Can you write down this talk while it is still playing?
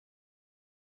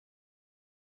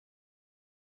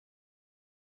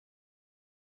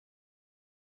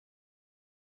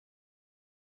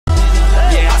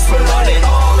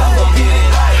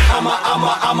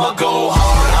I'ma go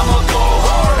hard, I'ma go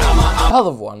hard,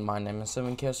 Hello everyone, my name is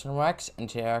Simon Kirsten Rex, and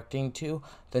today reacting to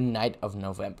The Night of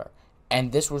November.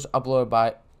 And this was uploaded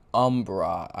by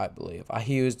UMBRA, I believe. I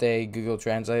used a Google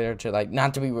Translator to,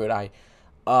 not to be rude, I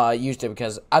used it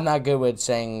because I'm not good with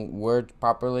saying words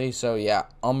properly. So yeah,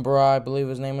 UMBRA, I believe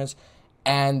his name is.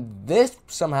 And this,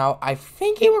 somehow, I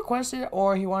think he requested it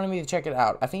or he wanted me to check it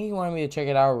out. I think he wanted me to check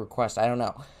it out or request, I don't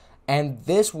know. And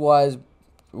this was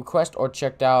request or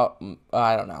checked out,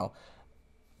 I don't know,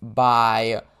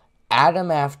 by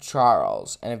Adam F.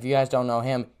 Charles. And if you guys don't know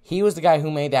him, he was the guy who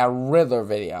made that Riddler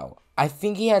video. I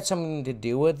think he had something to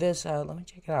do with this. Let me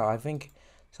check it out. I think it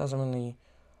saw something in the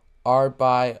art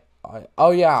by...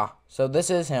 oh, yeah. So this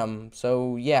is him.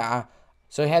 So, yeah.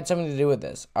 So he had something to do with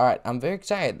this. Alright, I'm very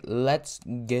excited. Let's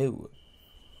go.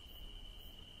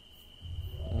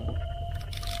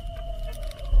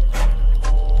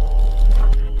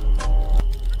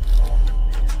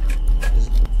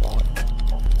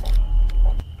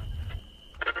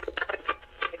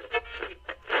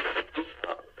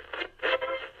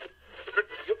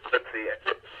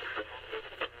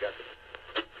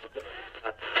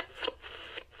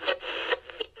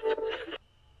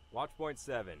 Watchpoint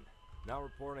 7. Not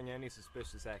reporting any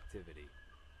suspicious activity.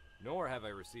 Nor have I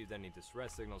received any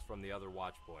distress signals from the other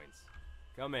watchpoints.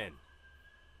 Come in.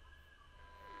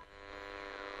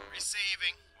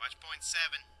 Receiving. Watchpoint 7.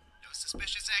 No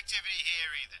suspicious activity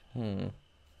here either.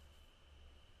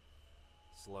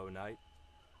 Slow night?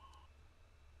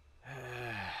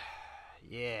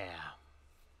 Yeah.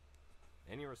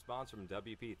 Any response from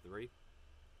WP3?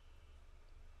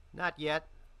 Not yet.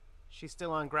 She's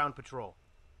still on ground patrol.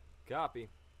 Copy.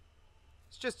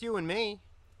 It's just you and me.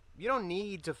 You don't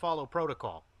need to follow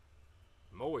protocol.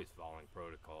 I'm always following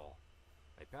protocol.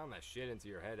 I pound that shit into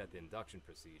your head at the induction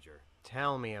procedure.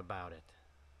 Tell me about it.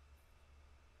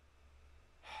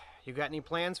 You got any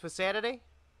plans for Saturday?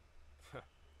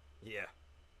 Yeah.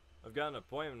 I've got an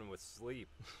appointment with sleep.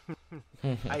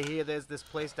 I hear there's this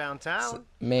place downtown.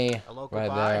 Me, A local right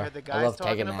bar I there. heard the I guys love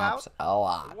talking taking naps about? a It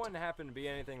lot. wouldn't happen to be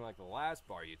anything like the last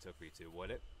bar you took me to,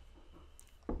 would it?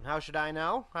 How should I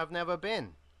know? I've never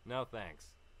been. No thanks.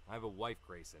 I have a wife,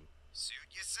 Grayson.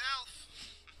 Suit yourself.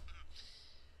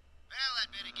 Well,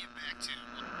 I'd better get back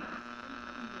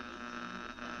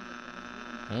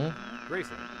to...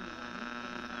 Grayson.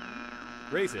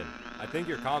 Grayson, I think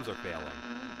your comms are failing.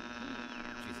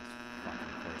 Jesus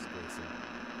fucking Christ,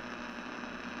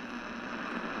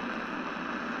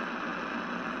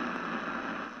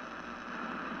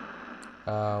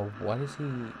 Grayson. What is he...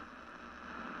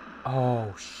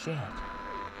 Oh, shit.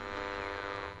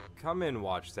 Come in,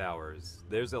 Watchtowers.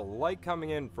 There's a light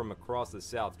coming in from across the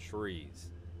south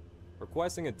trees.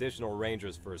 Requesting additional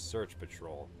rangers for a search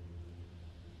patrol.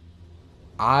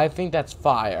 I think that's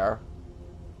fire.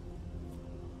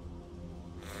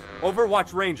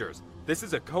 Overwatch Rangers, this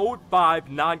is a Code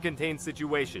 5 non-contained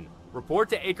situation. Report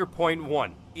to Acre Point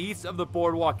 1, east of the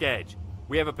Boardwalk Edge.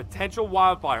 We have a potential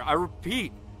wildfire. I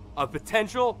repeat, a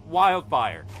potential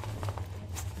wildfire.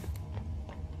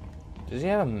 Does he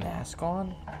have a mask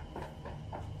on?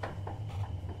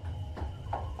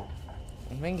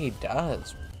 I think he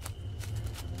does.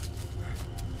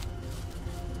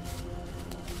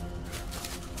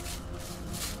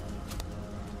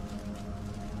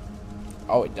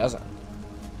 Oh, he doesn't.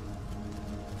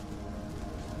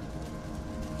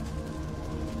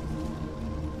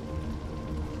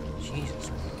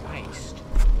 Jesus Christ.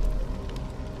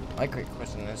 My great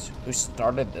question is, who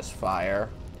started this fire?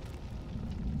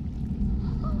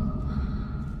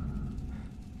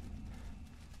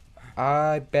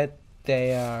 I bet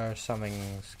they are something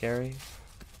scary.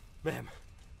 Ma'am,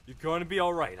 you're going to be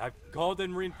alright. I've called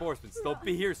in reinforcements. They'll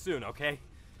be here soon, okay?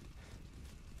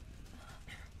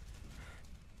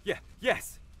 Yeah,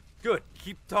 yes. Good.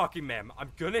 Keep talking, ma'am.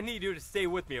 I'm gonna need you to stay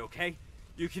with me, okay?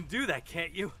 You can do that,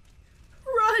 can't you?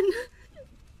 Run!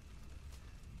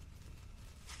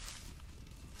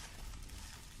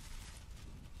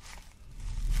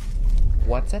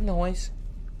 What's that noise?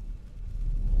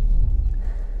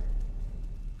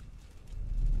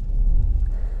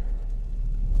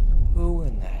 Who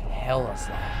in the hell is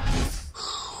that?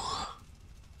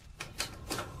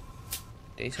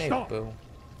 Did he say Stop. boo?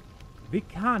 We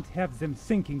can't have them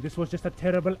thinking this was just a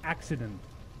terrible accident.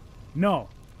 No,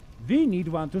 we need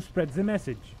one to spread the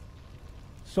message.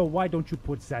 So why don't you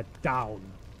put that down?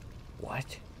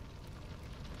 What?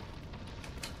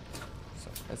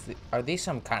 So, are these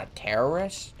some kind of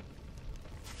terrorists?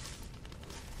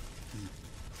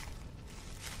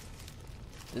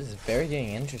 This is very getting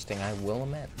interesting, I will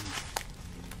admit.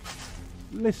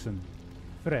 Listen,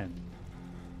 friend.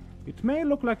 It may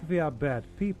look like we are bad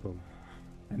people,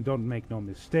 And don't make no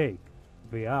mistake,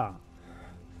 we are.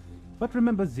 But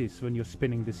remember this when you're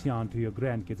spinning this yarn to your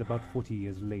grandkids about 40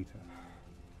 years later.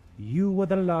 You were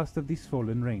the last of these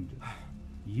fallen rangers.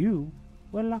 You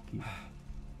were lucky.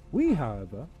 We,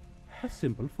 however, are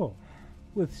simple folk,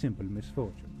 with simple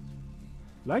misfortunes.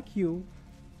 Like you,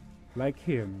 like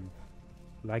him,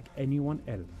 like anyone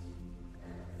else.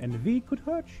 And we could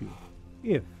hurt you,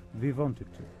 if we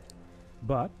wanted to.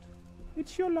 But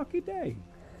it's your lucky day.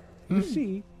 You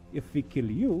see, if we kill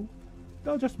you,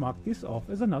 they'll just mark this off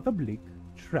as another bleak,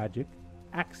 tragic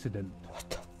accident.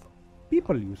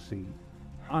 People, you see,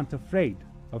 aren't afraid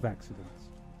of accidents.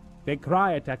 They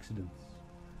cry at accidents.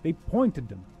 They point at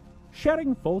them,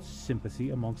 sharing false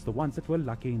sympathy amongst the ones that were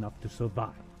lucky enough to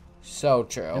survive. So And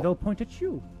true. they'll point at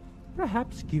you,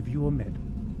 perhaps give you a medal.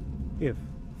 If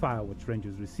Firewatch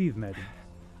Rangers receive medals.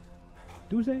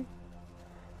 Do they?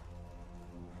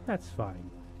 That's fine.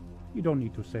 You don't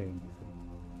need to say anything.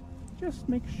 Just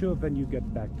make sure when you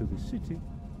get back to the city,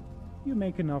 you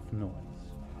make enough noise.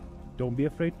 Don't be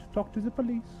afraid to talk to the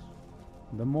police.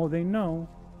 The more they know,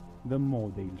 the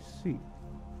more they'll see.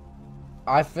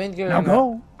 I think you're Now gonna,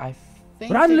 go! I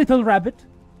think Run, that- little rabbit!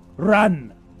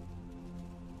 Run!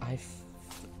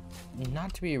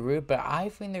 Not to be rude, but I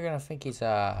think they're gonna think he's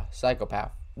a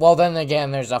psychopath. Well, then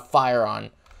again, there's a fire on.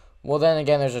 Well, then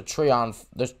again, there's a tree on.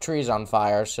 There's trees on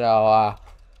fire, so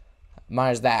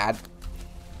minus that.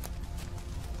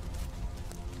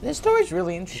 This story's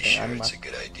really You interesting. sure I it's must- a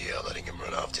good idea letting him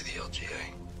run off to the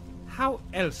LGA? How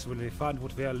else will we find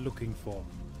what we are looking for?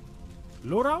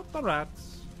 Lure out the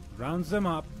rats, round them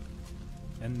up,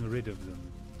 and rid of them.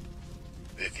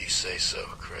 If you say so,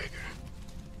 Krager.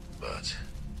 But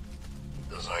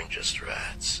those aren't just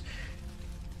rats.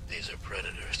 These are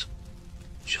predators,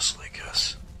 just like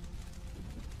us.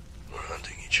 We're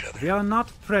hunting each other. We are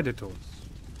not predators.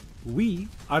 We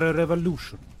are a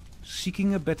revolution,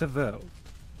 seeking a better world.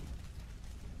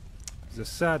 The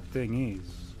sad thing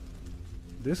is,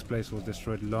 this place was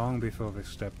destroyed long before we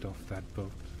stepped off that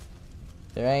boat.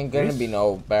 There ain't gonna be This-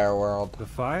 no bear world. The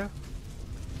fire?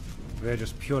 We're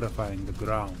just purifying the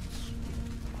grounds.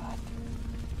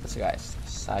 This guy's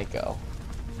psycho.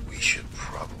 We should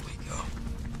probably go.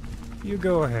 You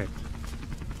go ahead.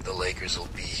 The Lakers will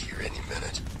be here any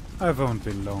minute. I won't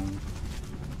be long.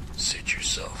 Suit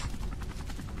yourself.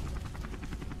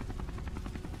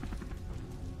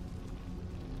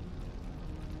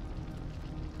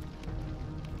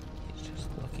 He's just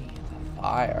looking at the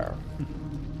fire.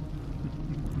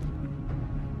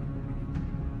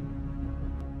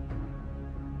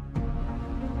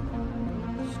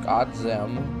 Scott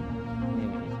Zim.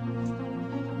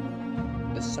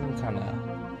 This is some kind of.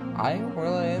 I'm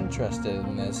really interested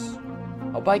in this.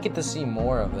 Hope I get to see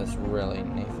more of this, really,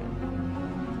 Nathan.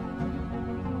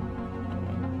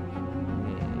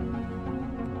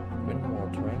 Been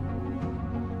altering.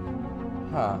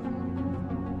 Huh.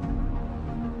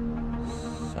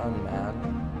 Sun Man.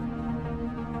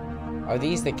 Are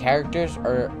these the characters,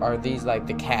 or are these like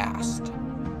the cast?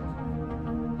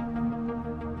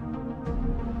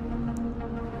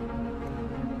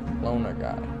 Loner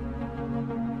guy.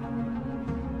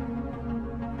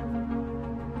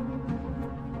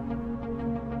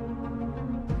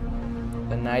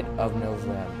 The Night of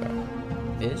November.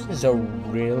 This is a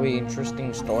really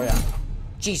interesting story.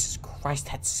 Jesus Christ,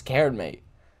 that scared me.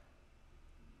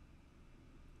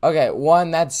 Okay,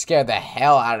 one, that scared the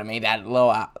hell out of me. That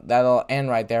little end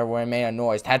right there where it made a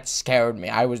noise. That scared me.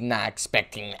 I was not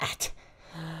expecting that.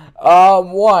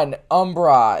 One,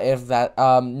 UMBRA, if that,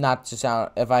 not to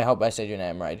sound, if I hope I said your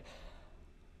name right.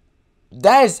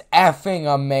 That is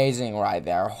effing amazing right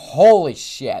there. Holy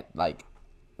shit. Like,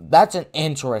 that's an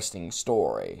interesting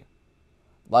story.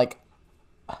 Like,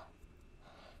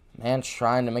 man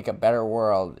trying to make a better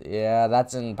world. Yeah,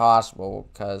 that's impossible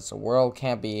because the world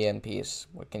can't be in peace.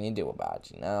 What can you do about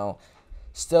it, you know?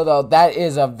 Still, though, that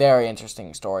is a very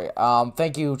interesting story.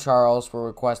 Thank you, Charles, for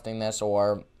requesting this,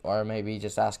 or maybe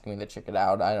just asking me to check it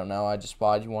out. I don't know. I just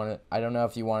thought you wanted. I don't know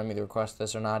if you wanted me to request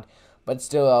this or not. But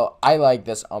still, though, I like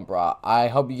this UMBRA. I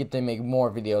hope you get to make more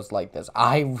videos like this.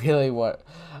 If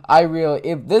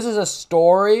this is a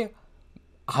story,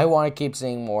 I want to keep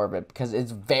seeing more of it because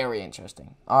it's very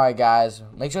interesting. Alright, guys.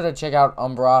 Make sure to check out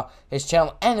UMBRA. His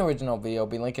channel and the original video will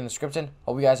be linked in the description.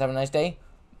 Hope you guys have a nice day.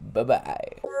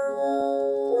 Bye-bye.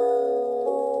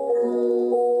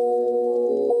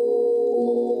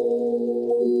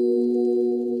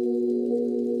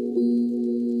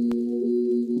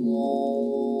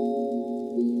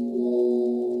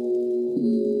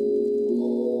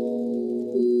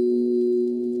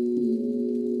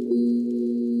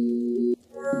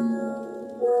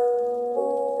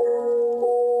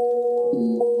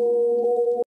 you.